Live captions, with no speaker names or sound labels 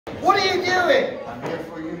What are you doing? I'm here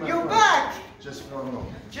for you, my You're friend. back! Just for a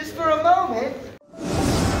moment. Just for a moment?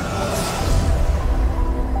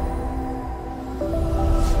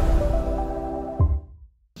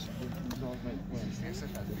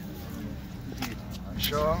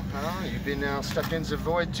 Sure, huh? You've been stuck in the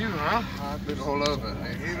void too, huh? I've been all over,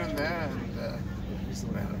 here and there,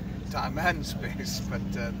 and well, time and space, but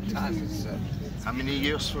time is... How many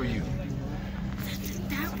years for you?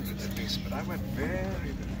 at least, but I went very,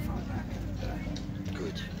 very far back.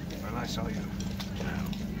 Good. When I saw you,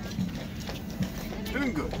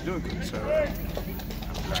 doing good, so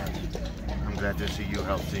I'm glad. I'm glad to see you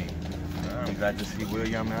healthy. I'm glad to see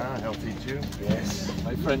William healthy too. Yes,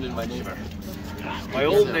 my friend and my neighbor. My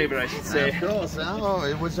old neighbor, I should say. Of course,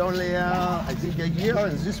 it was only, I think, a year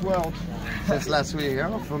in this world since last week.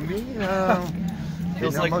 For me,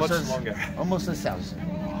 feels like much longer. Almost 1,000.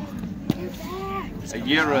 A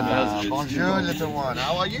year and a half. Bonjour, little one.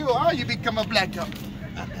 How are you? Oh, you become a black dog.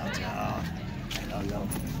 Hello.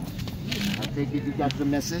 I take it you got the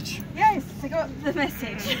message? Yes, I got the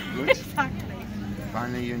message. Good. Exactly.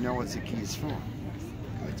 Finally, you know what the key is for.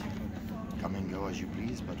 Good. Come and go as you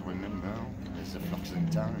please, but remember, there's a flux in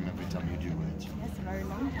time every time you do it. Yes, a very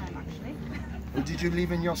long time actually. Who did you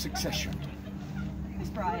leave in your succession? Miss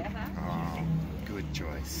Briar. Oh, good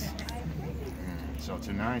choice. So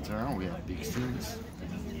tonight, we have big things,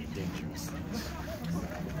 dangerous things.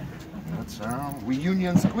 That's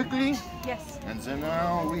reunions quickly. Yes. And then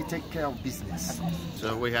we take care of business.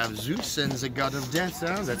 So we have Zeus and the god of death.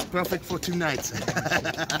 That's perfect for tonight.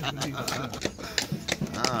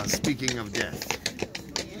 Speaking of death.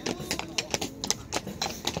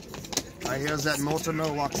 I hear that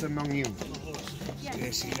Mortimer walks among you.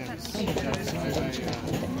 Yes, he has.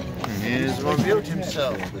 He has revealed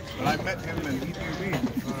himself. Well, I met him and he knew me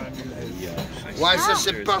before I knew him. Why such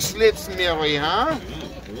a pursed lips, Mary, huh?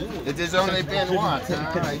 It has only been what? A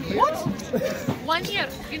year? What? 1 year.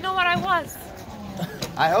 You know where I was?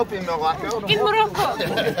 I hope in Morocco. In Morocco.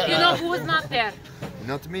 You know who was not there?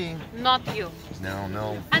 Not me. Not you.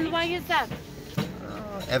 No. And why is that?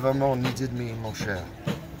 Evermore needed me, mon cher.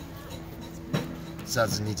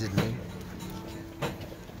 Saz needed me.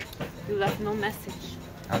 You left no message.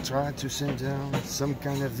 I tried to send down some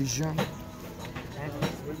kind of vision.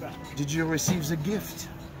 Did you receive the gift?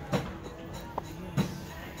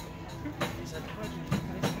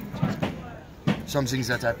 Something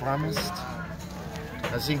that I promised.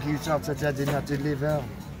 I think you thought that I did not deliver.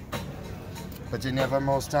 But in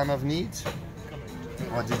Evermore's time of need,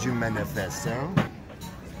 what did you manifest, huh?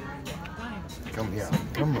 Come here,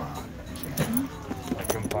 come on.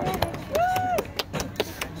 Come by.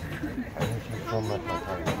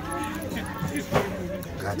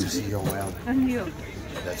 Glad to see you're well. And you.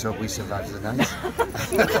 Let's hope we survive the night.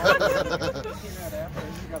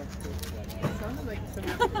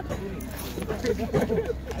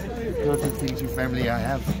 Perfect things your family I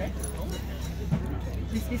have.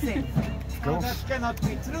 Please be safe. Of course. That cannot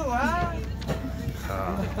be true, huh?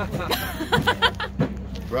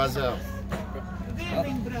 Brother, Good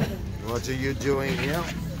evening, brother. what are you doing here?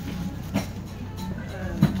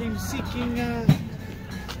 Came seeking,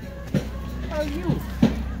 you.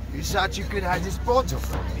 You thought you could hide this bottle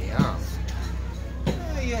from me, huh?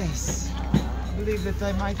 Yes. I believe that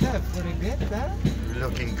I might have for a bit, huh? You're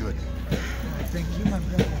looking good. Thank you, my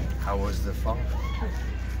brother. How was the fun?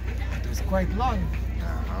 It was quite long,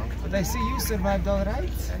 but I see you survived all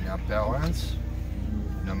right. And your parents?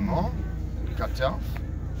 No more? Cut off?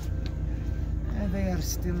 And they are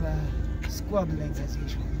still squabbling as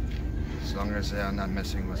usual. As long as they are not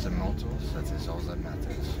messing with the mortals, that is all that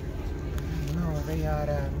matters. No, they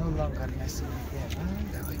are no longer messing with them,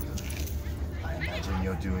 huh? Very good. I imagine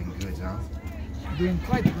you're doing good, huh? Doing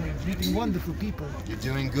quite well, meeting wonderful people. You're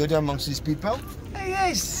doing good amongst these people?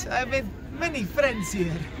 Yes, I made many friends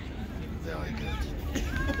here. Very good.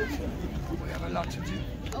 We have a lot to do.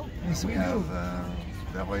 Yes, We we do. have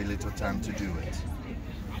very little time to do it.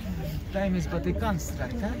 Time is but a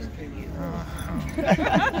construct, huh?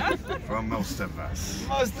 For most of us.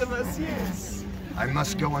 Most of us, yes. I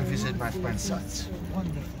must go and visit my friend's site.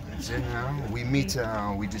 Wonderful. And then we meet,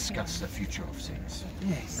 we discuss the future of things.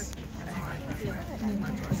 Yes.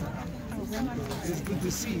 It's good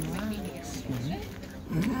to see you, huh?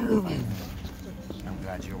 I'm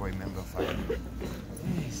glad you remember finally.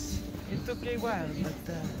 Yes. It took a while,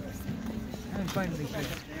 but I'm finally here.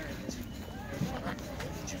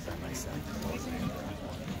 Did you find my son?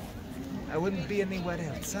 I wouldn't be anywhere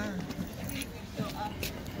else, huh?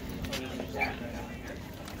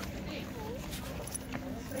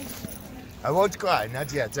 I won't cry,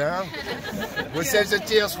 not yet, huh? We'll save the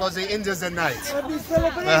tears for the end of the night.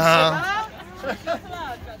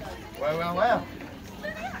 Well.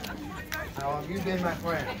 How have you been, my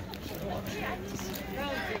friend?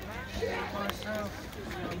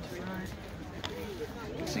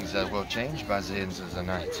 Things that will change by the end of the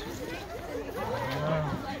night.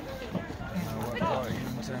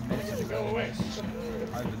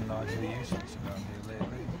 I've been largely useless around here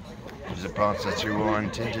lately. The part that you were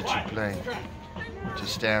intended to play, to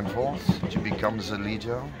stand forth, to become the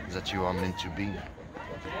leader that you are meant to be.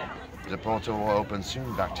 The portal will open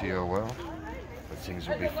soon back to your world, but things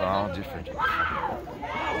will be far different.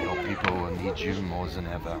 Your people will need you more than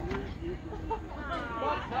ever.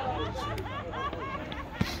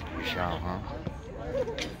 We shall, huh?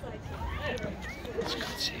 It's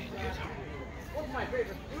good seeing you, though.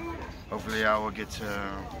 Hopefully I will get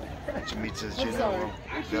to meet the general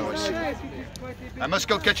very soon. I must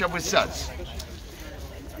go catch up with Suds.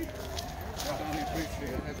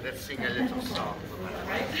 Let's sing a little song.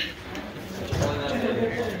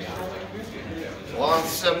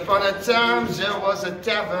 Once upon a time there was a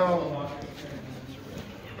tavern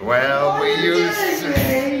where we used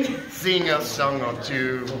to sing a song or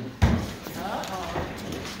two.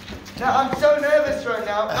 Now, I'm so nervous right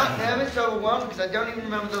now. I'm not nervous, overwhelmed, because I don't even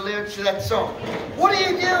remember the lyrics to that song. What are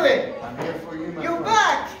you doing? I'm here for you, my You're friend.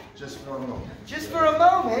 back! Just for a moment. Just for a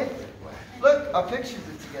moment? Look, our pictures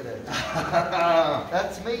are together.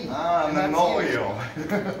 That's me. Ah, And that's you. memorial.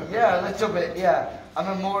 Yeah, a little bit, yeah. I'm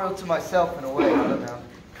a memorial to myself in a way, I don't know.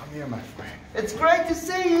 Come here, my friend. It's great to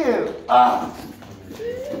see you! Ah!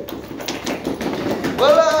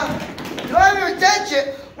 Well, do I have your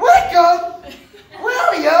attention? Welcome!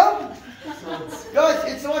 William! Guys,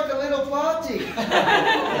 it's like a little party.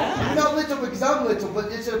 Not little because I'm little,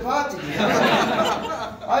 but it's a party.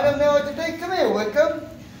 I don't know what to think. Come here, Wickham.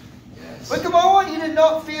 Yes. Wickham, I want you to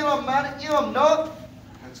not feel I'm mad at you. I'm not.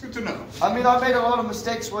 That's good to know. I mean, I made a lot of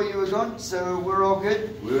mistakes while you were gone, so we're all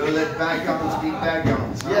good. We'll let bygones be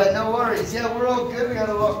bygones. Huh? Yeah, no worries. Yeah, we're all good. We got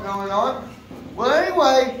a lot going on. Well,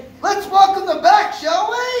 anyway, let's welcome them back,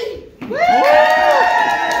 shall we? Woo! Alright,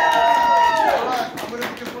 I'm going to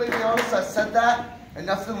be completely honest. I said that, and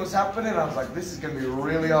nothing was happening. I was like, this is going to be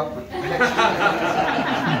really awkward. But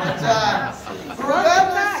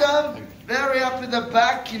regardless, I'm very happy they're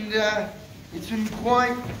back, and it's been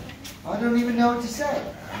quite, I don't even know what to say.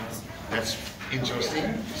 That's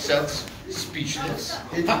interesting. Sounds speechless.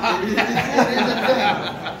 It is a thing.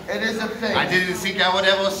 It is a thing. I didn't think I would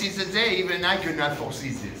ever see the day. Even I could not foresee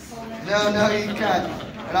this. No, you can't.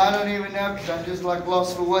 And I don't even know because I'm just like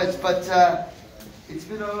lost for words. But it's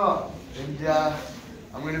been a lot. And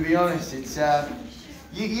I'm going to be honest. It's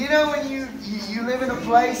you know when you live in a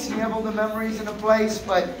place and you have all the memories in a place,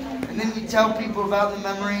 and then you tell people about the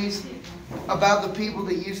memories, about the people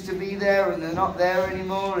that used to be there and they're not there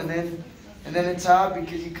anymore, and then it's hard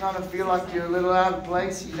because you kind of feel like you're a little out of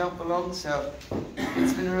place, you don't belong. So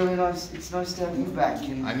it's been really nice. It's nice to have you back.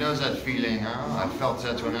 And I know that feeling, huh? I felt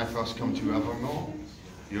that when I first come to Evermore.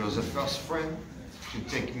 You were the first friend to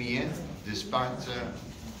take me in, despite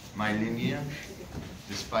my lineage,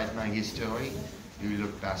 despite my history. You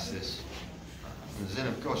look past this. And then,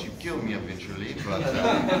 of course, you killed me eventually, but...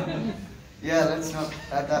 yeah, let's not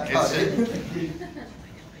add that part.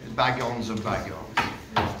 Bygones are bygones.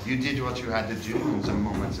 You did what you had to do in the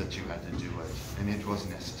moments that you had to do it, and it was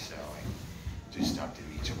necessary to stop the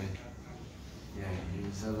mutually. Yeah, it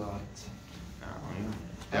was a lot.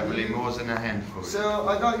 Definitely more than a handful. So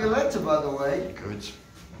I got your letter, by the way. Good.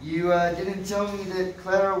 You didn't tell me that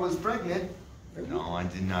Clara was pregnant. No, I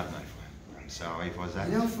did not, my friend. I'm sorry for that.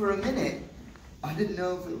 You know, for a minute, I didn't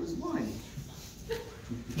know if it was mine.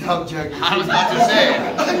 No, I'm joking. I was about to say.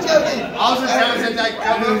 I'm joking. Also sounds that I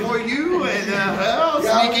cover for you and her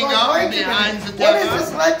sneaking up behind the What is door.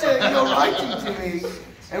 this letter you're writing to me?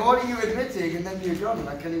 And what are you admitting? And then you're gone and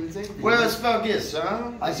I can't even say anything. Where's Fergus,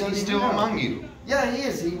 huh? I Is don't he even still know. among you? Yeah, he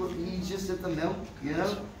is. He's just at the mill, you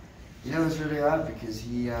know? You know, it's really hard because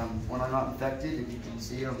he, when I got infected, if you can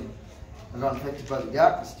see him, I got infected by the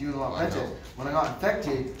gut. It's doing a lot better. When I got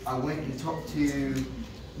infected, I went and talked to,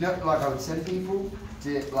 I would send people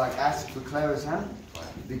to, ask for Clara's hand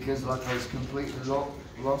because, I was completely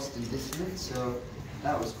lost and dissonant. So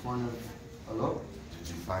that was kind of a lot. Did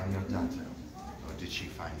you find your daughter? Or did she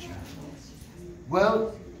find you?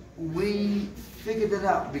 Well, we figured it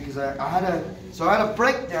out because I had a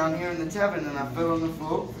breakdown here in the tavern and I fell on the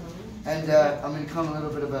floor. And I'm in kind of a little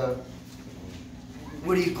bit of a,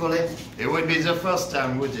 what do you call it? It would be the first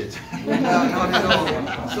time, would it? No, not at all.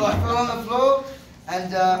 So I fell on the floor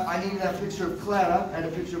and I needed a picture of Clara. I had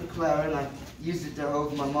a picture of Clara and I used it to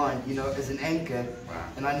hold my mind, you know, as an anchor. Wow.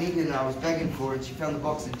 And I needed it, and I was begging for it, and she found the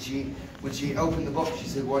box, and when she opened the box, she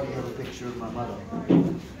said, "Why do you have a picture of my mother?"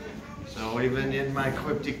 So even in my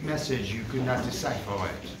cryptic message, you could not decipher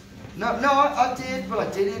it. No, I did, but I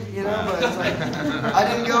didn't, you know, but it's like, I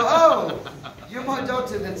didn't go, "Oh, you're my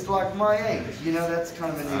daughter that's like my age," you know, that's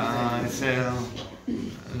kind of a new thing.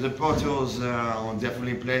 The portals are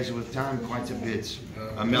definitely plays with time quite a bit.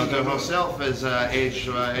 Amelda herself has aged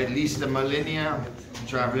at least a millennia,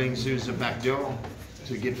 traveling through the back door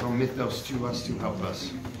to get from Mythos to us to help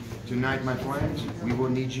us. Tonight, my friends, we will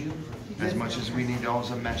need you as much as we need all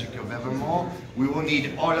the magic of Evermore. We will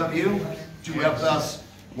need all of you to help us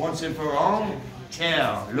once and for all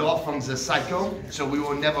tear Lore from the cycle, so we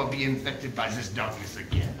will never be infected by this darkness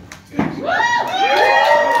again.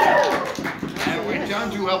 And we're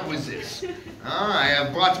done to help with this. I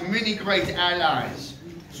have brought many great allies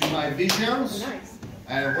to my visions.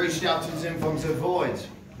 I have reached out to them from the void.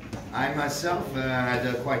 I myself had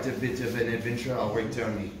quite a bit of an adventure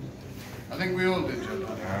returning. I think we all did,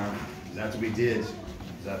 Jardani. That we did.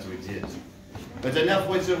 That we did. But enough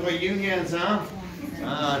with the reunions, huh?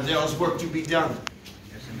 There's work to be done.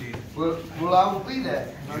 Yes, indeed. Well, I will be there.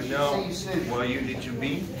 I You shall know see you soon. where you need to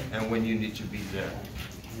be and when you need to be there.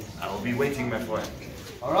 I will be waiting, my friend.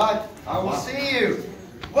 All right, I will see you.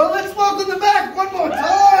 Well, let's welcome them back one more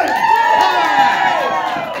time.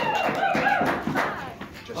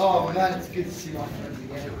 Oh man, it's good to see my friends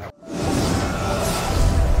again.